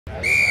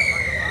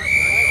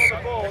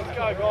Let's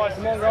go, guys.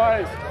 Come on,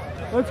 guys.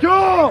 Let's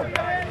go!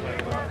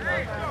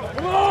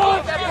 Come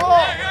on!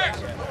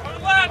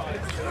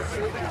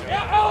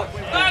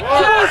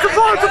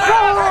 Support!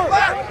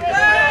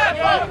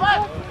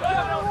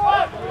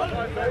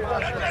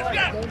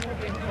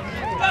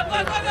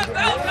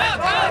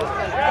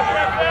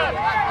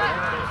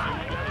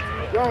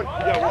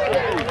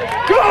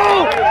 Go!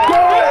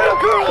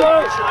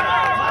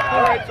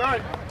 All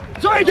right.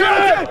 Sorry,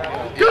 Jonathan!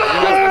 Go!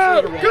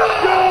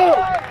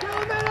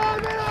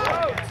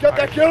 Let's get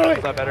that going!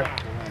 Is that better?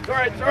 It's all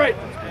right. Is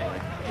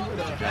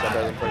that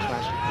better than first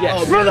match?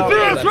 Yes. Run the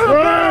fence!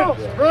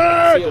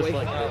 Run!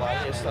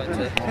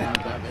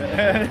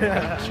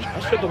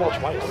 I should the ball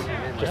twice.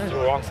 Just to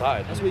the wrong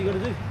side. That's what you gotta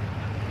do.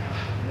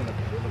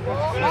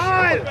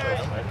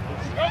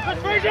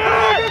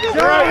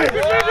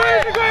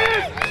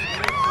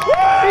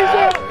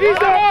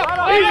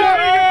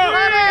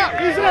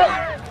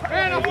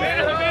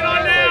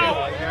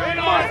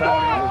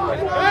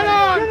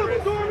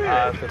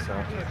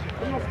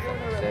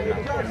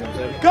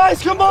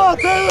 Guys, come on!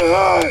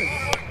 Baylor!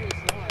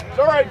 It's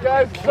all right,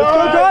 guys. Let's go,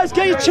 guys!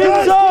 Get your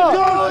chins up!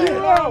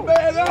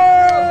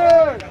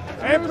 Baylor!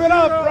 Amp it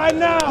up right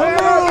now.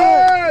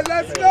 Baylor!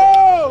 Let's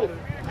go!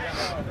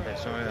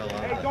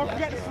 Hey, don't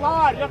forget to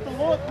slide. You have to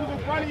look who's in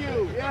front of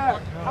you. Yeah,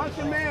 punch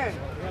your man.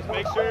 Just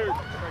make sure.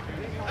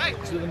 Hey!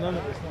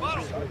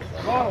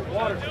 Oh,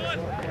 water.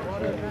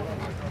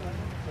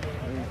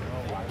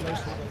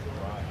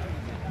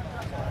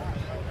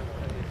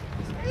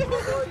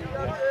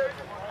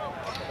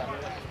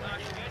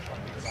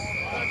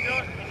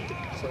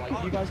 So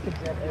like you guys could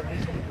drop every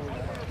single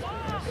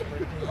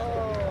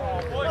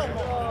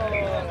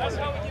That's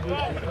how we keep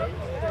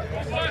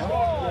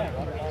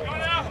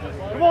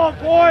Come on,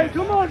 boys!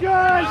 Come on,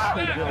 guys!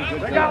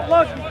 They got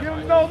lucky. Give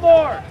them no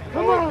more.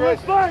 Come on,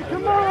 let's fight.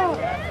 Come on.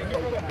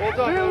 Well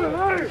done.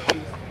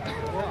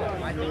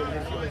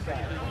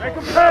 Make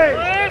them pay.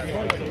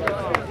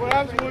 What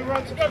happens when we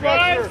run some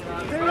structure?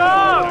 Get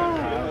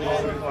up!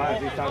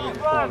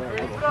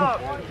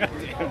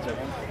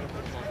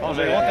 Oh,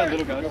 they want that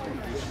little guy.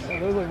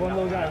 There's like one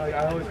little guy, like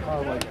I always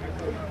call him like,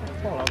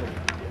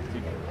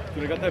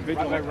 Dude, I got that big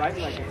one. right,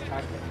 like it's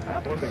kind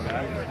of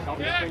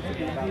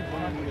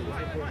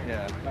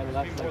Yeah.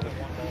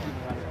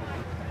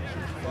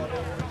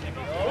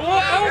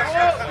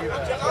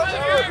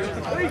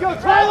 There you go,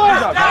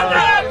 Tyler!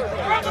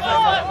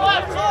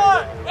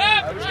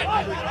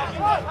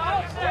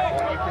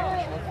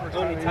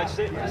 When he touched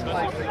it, it's not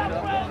like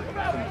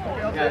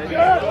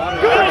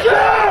Good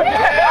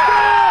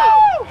job!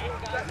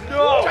 Go,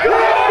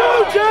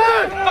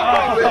 Jen!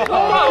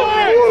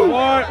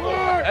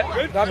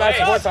 not bad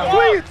support time.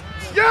 Sweet!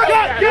 Yes!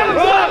 Get him!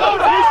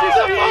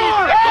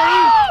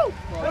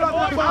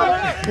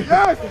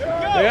 Yes!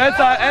 The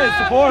inside and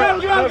support.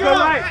 Go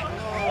right.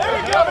 There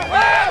we go.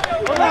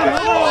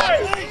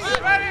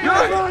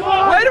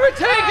 Way to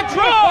retain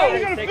control!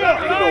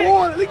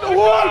 Leak the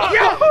wall!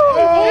 Yeah!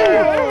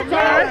 Oh,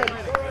 man!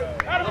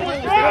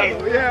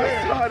 Yeah,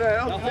 I saw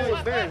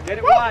that. Get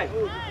it wide.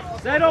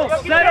 Settle,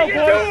 boys. Settle,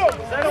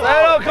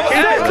 Come on.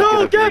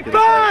 Settle, get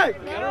back!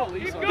 Get a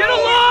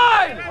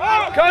line!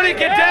 Cody,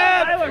 get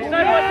down! Settle it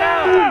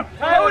down.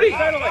 Cody!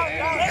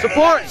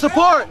 Support! Yes!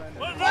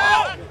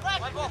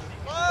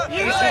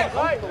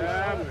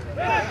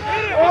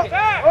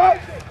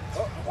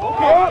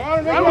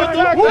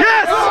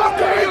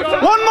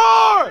 One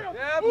more!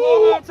 Yeah,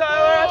 blow up,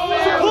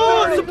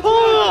 Tyler.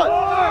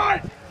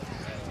 Support!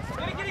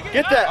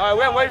 Get that! All right,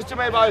 we have way too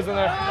many bodies in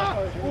there.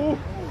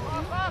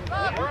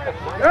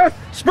 Yes!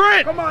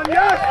 Sprint! Come on,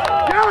 yes!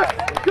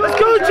 Let's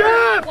go,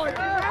 Jeff!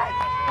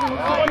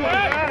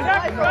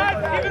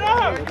 Keep it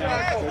up.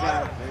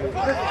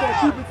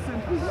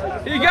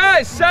 You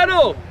guys,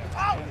 settle!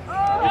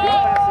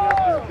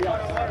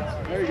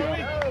 There you go.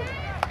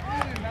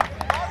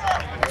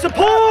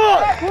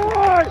 Support!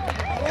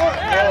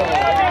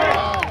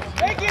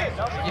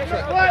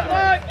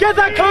 Get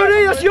that,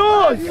 Cody! That's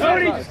yours!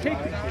 Cody, just kick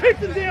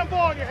the damn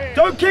ball in your hand.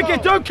 Don't kick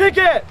it! Don't kick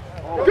it!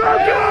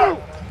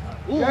 Go!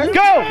 Go!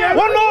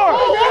 One more!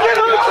 Get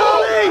him,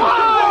 Cody!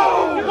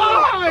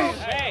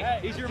 Hey,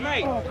 he's your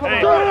mate.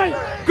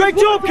 Great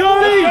job,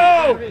 Cody!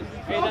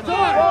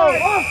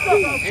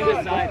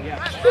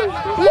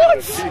 What?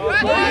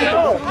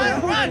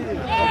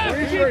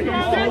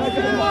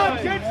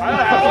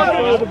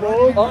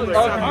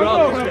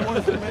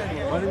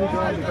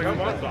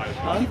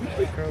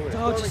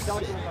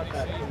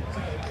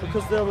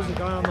 Because there was a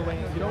guy on the wing.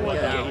 You don't want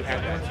that.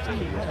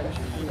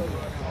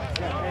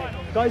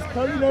 Guys,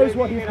 Cody knows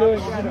what he's doing.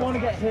 He didn't want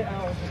to get hit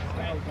out.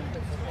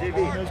 He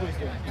knows what he's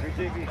doing.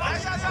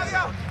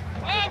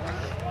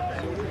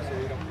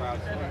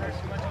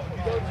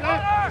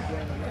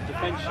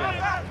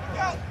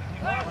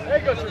 There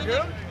you go,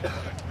 Dragoon.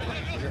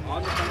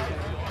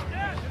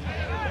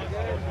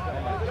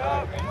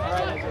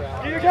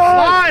 Here you go.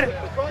 Slide.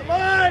 Front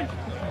line.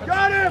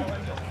 Got him.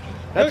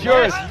 That's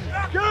yours.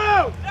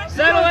 Go.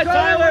 Settle it,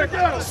 Tyler.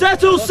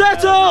 Settle!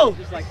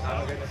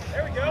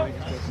 There we go.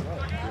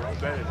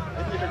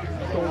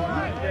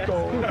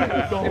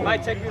 It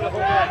might take me the whole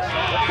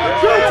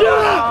match. Go,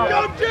 Jeff!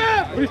 Go,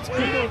 Jeff! You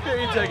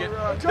take it.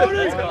 Tony!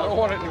 I don't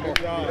want it anymore.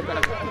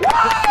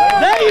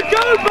 There you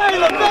go,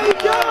 Baylor! There you go!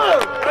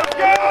 Let's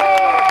go!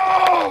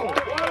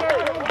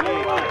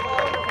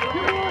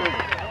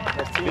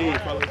 That's me.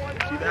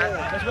 See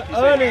that?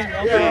 Earning.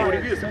 Yeah, Cody,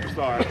 be a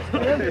superstar.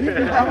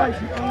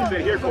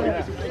 Say, here, Cody, be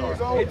a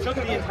superstar. It took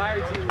the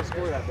entire team to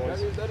score that, boys.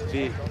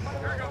 B.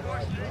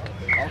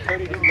 All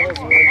Cody did was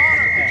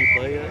did you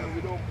play yet?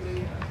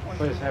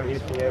 I just have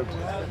anything out.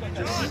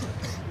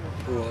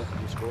 Who else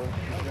did you score?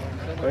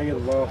 Bring it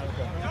low.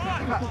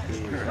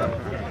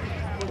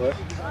 What?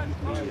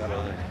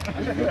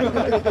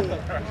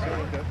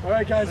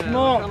 Alright guys, come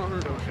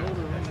on.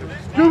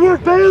 Good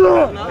work, Baylor!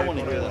 I don't want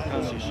to hear that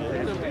pussy shit.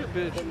 I don't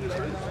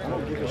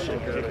give a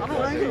shit. I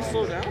don't need to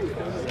slow down. I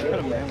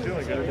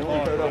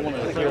don't want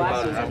to hear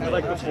about it. I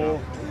like the ball.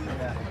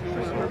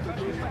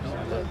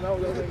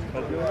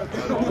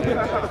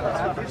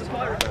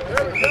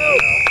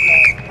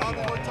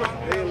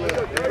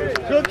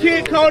 Good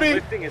kid,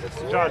 Cody.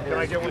 John, can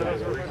I get one of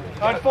those?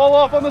 Don't fall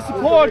off on the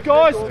support,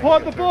 guys.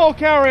 Support the ball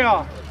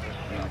carrier.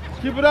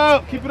 Keep it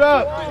up, keep it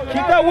up.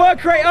 Keep that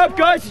work rate up,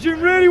 guys. You're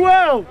doing really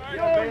well.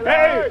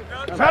 Hey,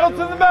 pedal to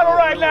the metal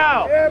right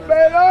now. Yeah,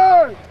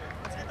 Baylor!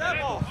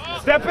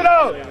 Step it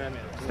up.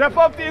 Step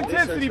up the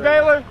intensity,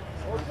 Baylor.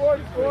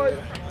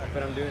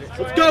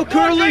 Let's go,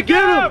 Curly.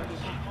 Get him.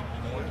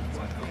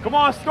 Come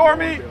on,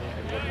 Stormy.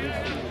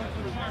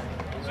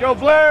 Let's go,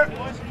 Blair.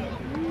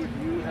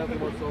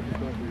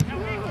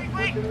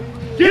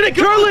 Get it,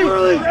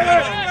 Curly.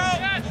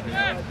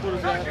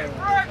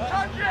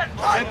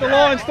 Set the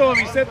line,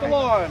 Stormy. Set the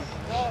line.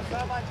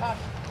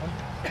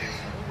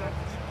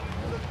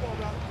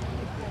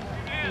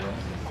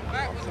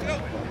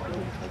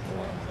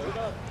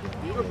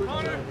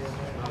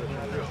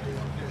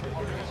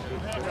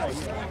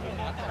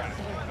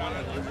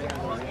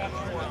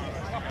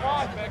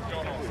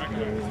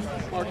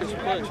 Marcus, you're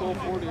playing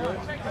 12:40, right?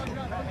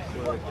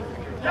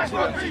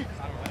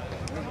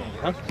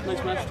 Huh?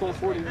 Next match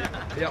 12:40, right?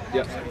 Yep.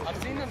 I've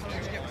seen them.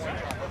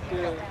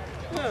 Yeah.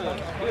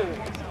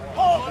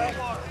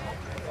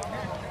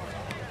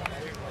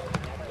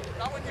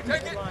 Go,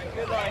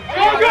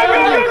 go, go,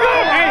 go, go!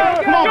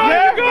 Hey, come on,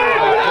 Blair.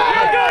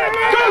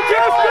 Go,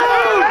 Jeff, go!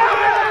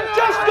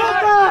 Just stop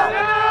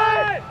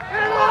that!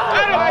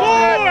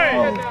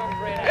 Attaboy!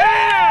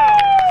 Yeah!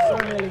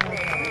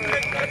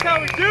 That's how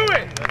we do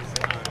it!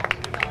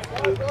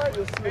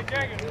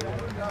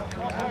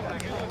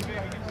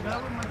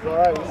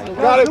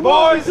 Got it,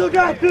 boys. Still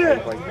got this!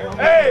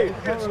 Hey,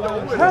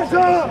 Hands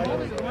up!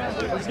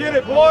 let's get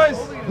it, boys.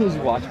 Who's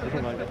watching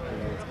him like that?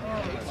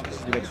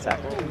 You make a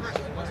tackle.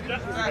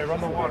 Hey,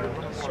 run the water. Or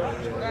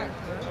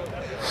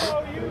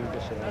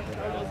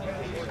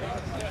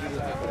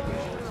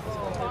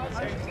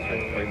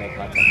you make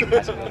contact.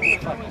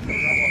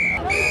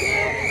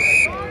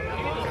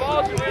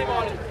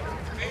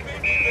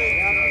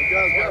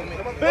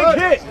 Big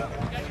hit.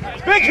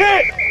 Big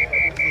hit.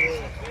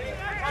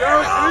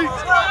 Line!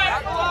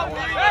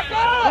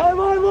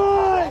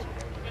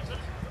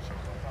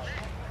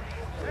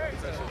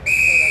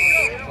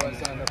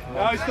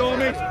 Nice,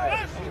 Stormy.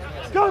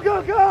 Go,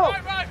 go, go!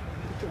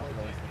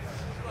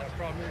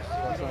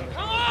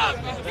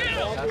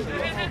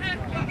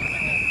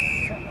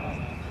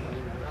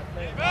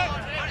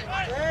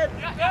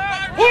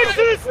 Push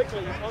this!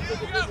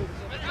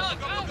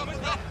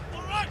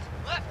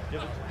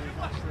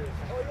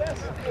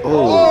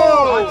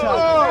 Hold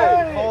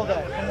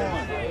that, come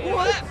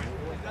on.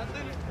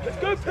 Let's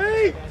go,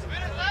 Pete.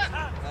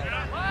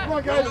 Come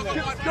on, guys. Let's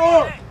get the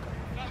score.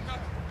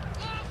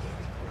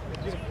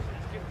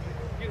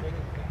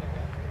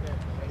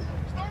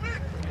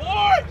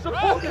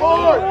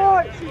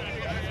 Support!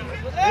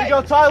 Here you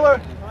go,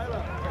 Tyler.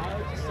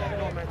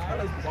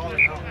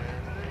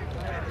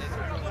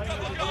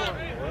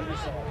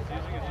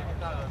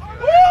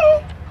 Woo!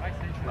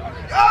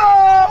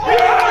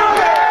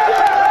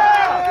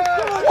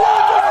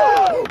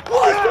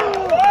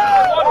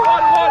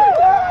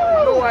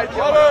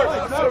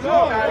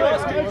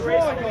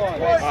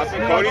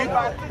 Cody?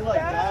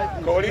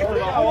 Cody?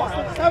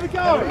 Have it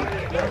go!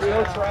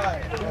 We'll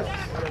try.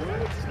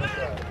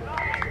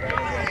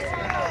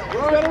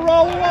 We're gonna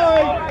roll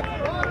away.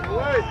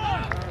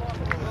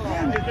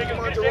 Come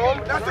on, Jerome.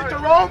 That's it,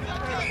 Jerome.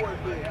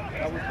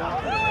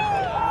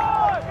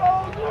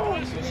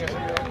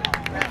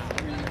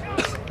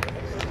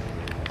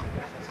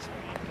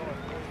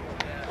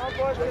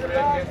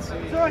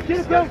 Sorry, get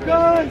it go,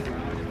 guys!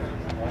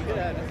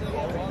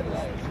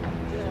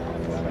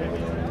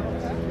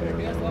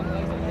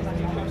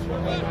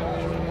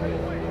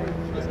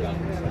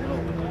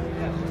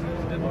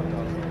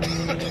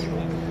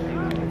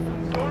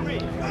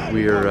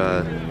 We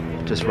are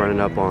just running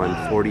up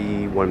on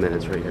 41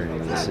 minutes right here.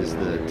 This is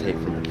the tape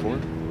from before.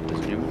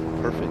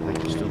 Perfect.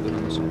 Thank you. Still good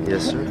on this one?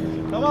 Yes, sir.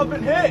 Come up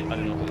and hit. I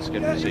don't know what the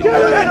schedule is.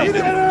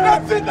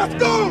 That's it, let's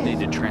go! They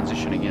did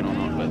transition again or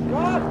not, but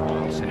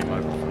I'll send him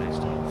over for next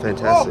time.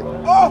 Fantastic.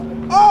 Oh!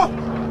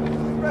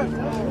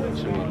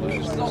 So we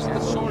lose. It's also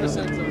the shortest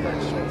end of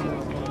that.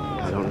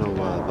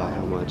 by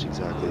how much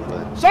exactly,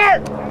 but...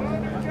 Sir!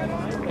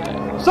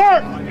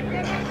 Sir!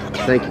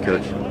 Thank you,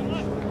 Coach.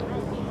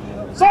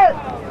 Sir!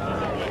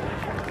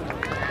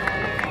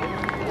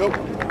 Go.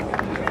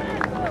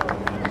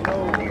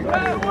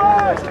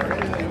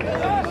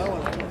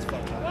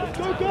 Let's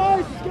go,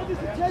 guys! Let's get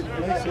this attention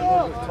back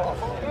up!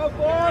 Go,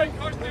 boys!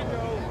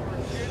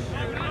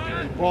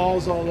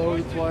 Balls all over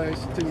the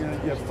place. You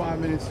have 5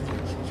 minutes.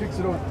 Chicks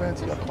it over the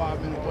fence. You got a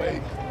 5-minute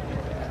wait.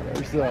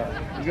 We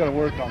got to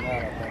work on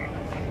that, I think.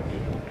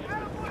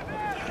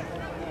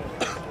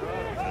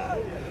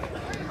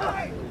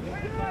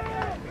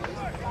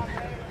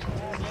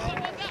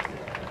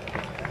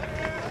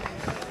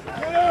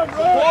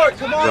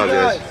 Come on,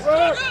 guys.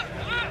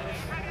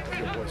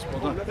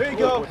 There you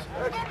go.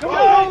 Come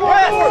on,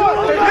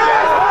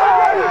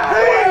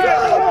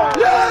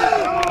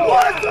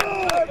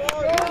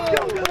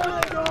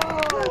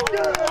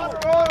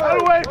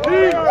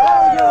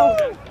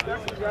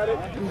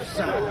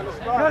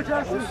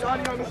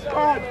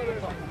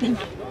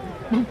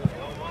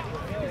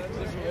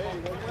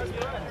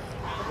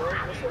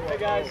 Hey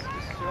guys.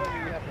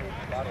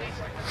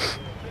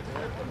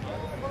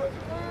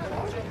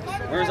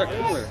 Where's our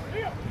cooler?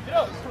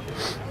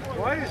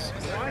 Why is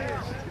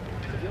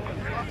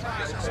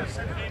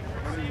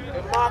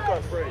mock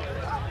us, Ray?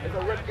 It's a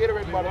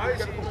Gatorade bottle. Why is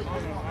he on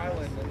the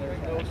island and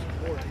there's no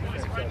support?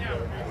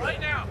 Right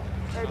now.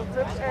 Hey, let's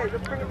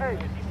bring it. Hey.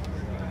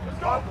 Let's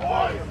go,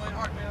 boys.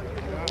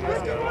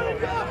 Let's go.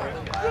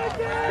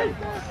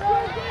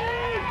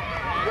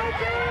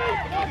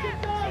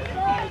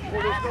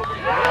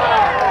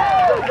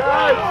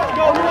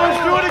 Let's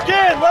do it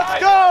again. Let's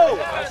go.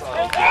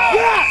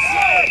 Yes.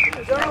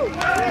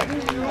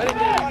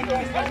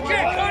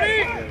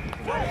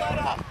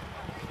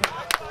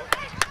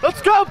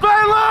 Let's go,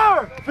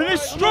 Baylor!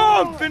 Finish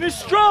strong! Finish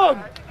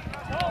strong!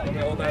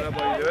 Hold that up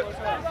while you do it.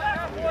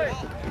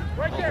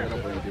 Right there.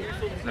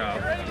 No.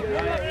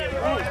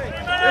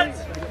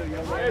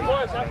 Hey,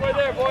 boys, halfway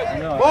there, boys.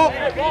 Ball!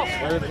 Hey, ball.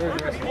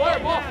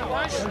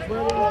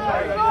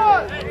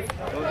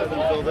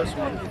 Don't fill this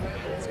one.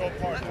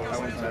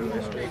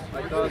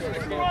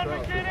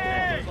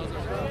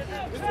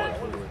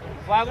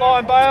 Flat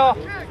line, Baylor.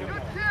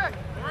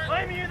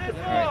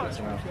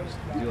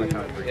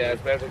 Yeah,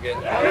 it's better to get.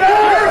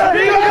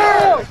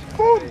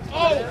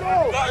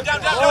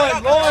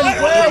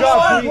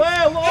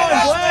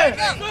 Line.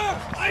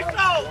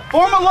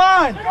 Form a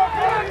line.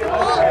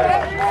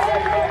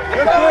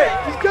 Good play.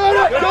 He's got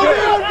it.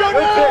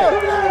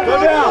 Go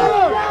down.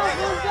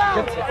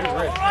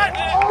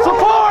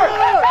 Support.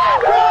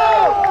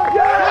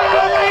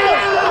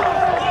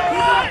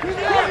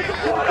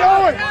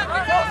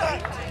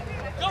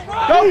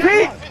 Go,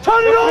 Pete.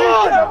 Turn it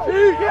on.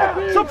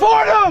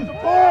 Support him.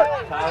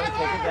 Tyler,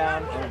 take it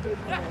down.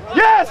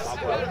 Yes.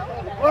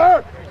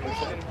 Work.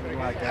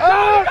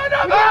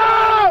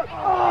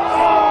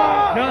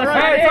 No, that's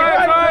right.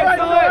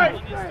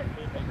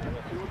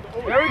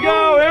 Here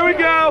we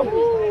go.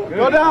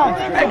 Go down.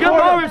 Hey, good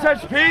ball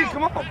reception, Pete.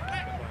 Come on.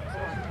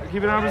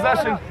 Keep it on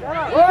possession.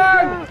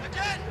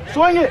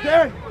 Swing it.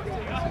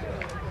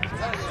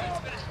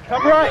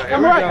 Come right.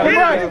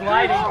 He's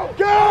gliding.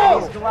 Go.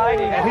 He's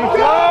gliding. Go.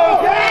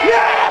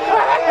 Yeah.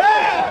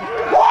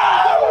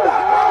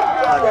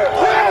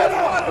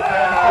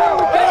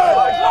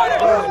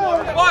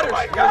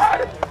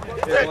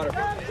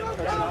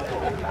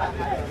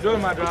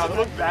 Doing my job.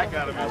 Look back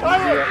at him.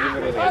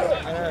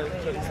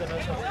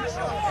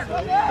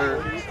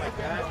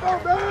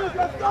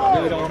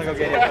 Really don't want to go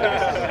get it.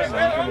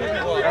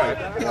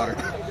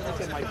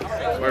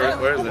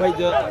 Where is it? Wait,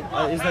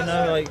 is there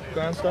no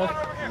ground stuff?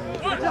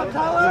 Good job,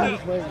 Tyler.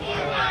 The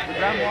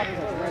ground water is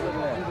right over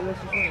there.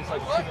 It's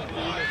like 2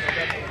 minutes.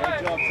 Great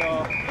job,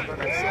 Saul.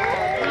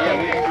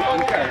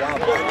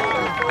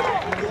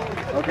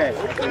 Okay.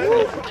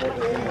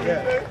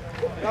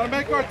 Gotta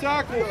make our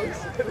tackles.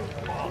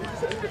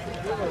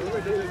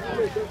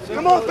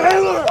 Come on,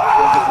 Baylor.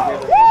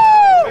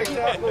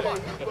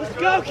 Let's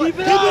go, keep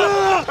it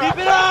up! Keep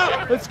it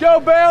up! Let's go,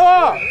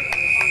 Baylor.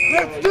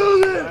 Let's do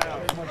this!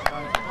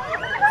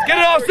 Let's get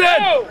it all set!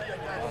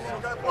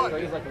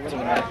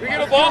 We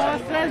get a ball?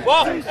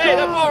 Ball! Hey,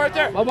 that ball right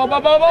there! Ball.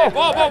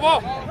 Hey, ball!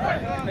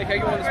 Hey, can I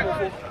get one of this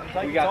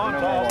full? We got no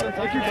more.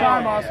 Take your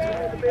time, Austin.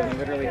 We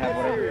literally have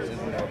whatever it is.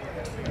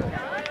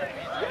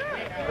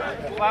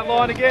 Flat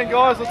line again,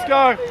 guys. Let's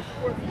go.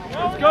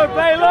 Let's go,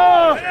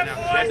 Baylor.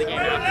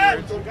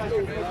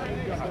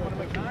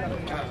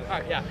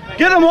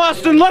 Get him,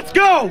 Austin. Let's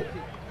go.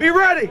 Be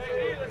ready.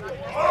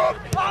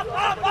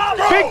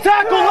 Big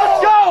tackle.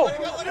 Let's go.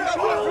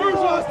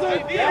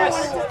 Yes.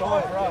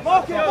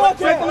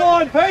 Set the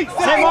line, Pete.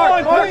 Set the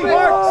line,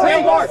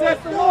 Pete. Set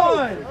the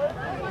line.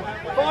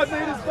 5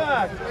 meters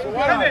back. So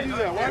why do we do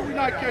that? Why do we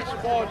not catch the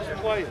ball and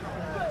just play it?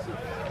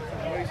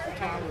 Waste the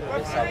time with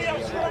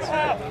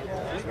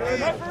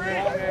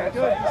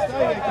Good.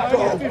 Stay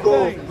there. Go.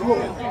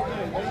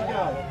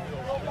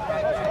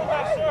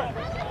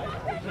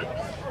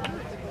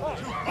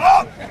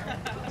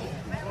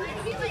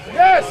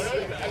 Yes!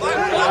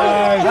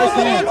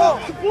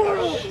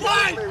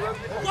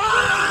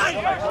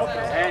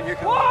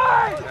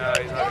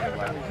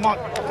 Come on.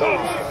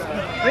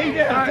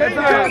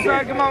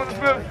 Come on, let's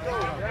move.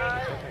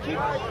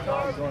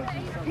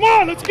 Come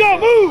on, let's go,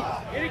 move!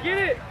 Get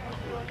it!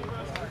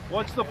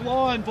 Watch the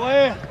blind,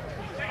 Blair.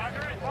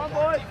 Come on,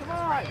 boys, come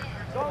on!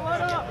 Don't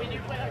let up!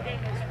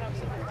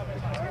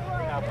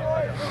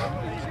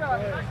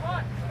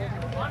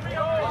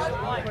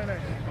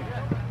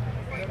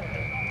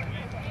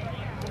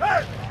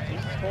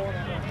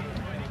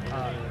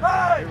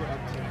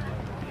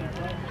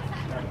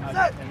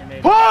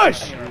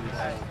 Push!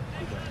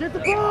 Get the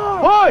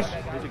ball! Push!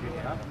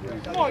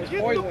 Come on, get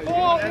the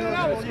ball in and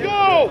out,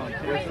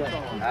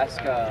 let's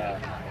go!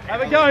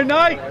 Have a go,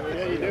 Nate!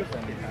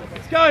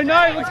 Let's go,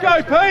 Nate, let's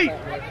go, Pete!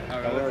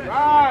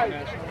 Right!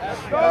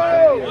 Let's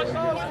go!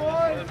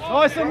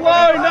 Nice and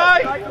low,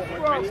 Nate!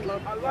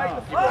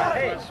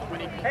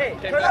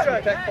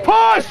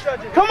 Push!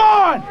 Come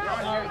on!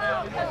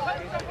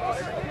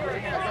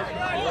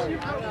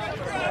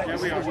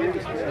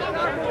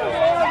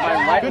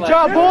 Good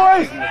job,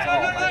 boys!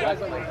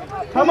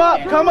 Come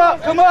up, come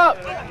up, come up!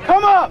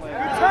 Come up! Line,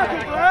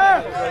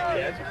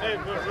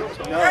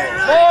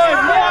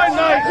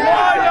 Nate!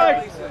 Line,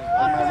 Nate!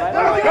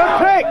 Good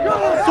pick!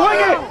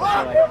 Swing it!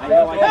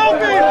 Help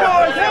me,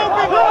 guys! Help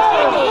me,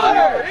 boys!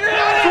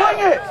 Swing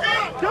it!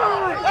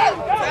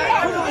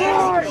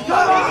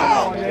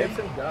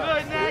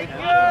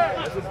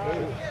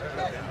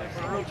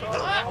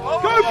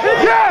 Go,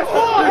 Pete! Yes!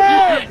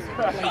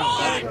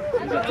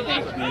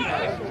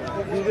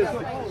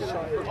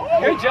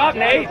 Good job,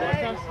 Nate.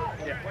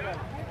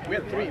 We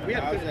have three. We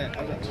have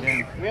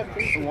three. We have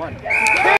 3 for 1.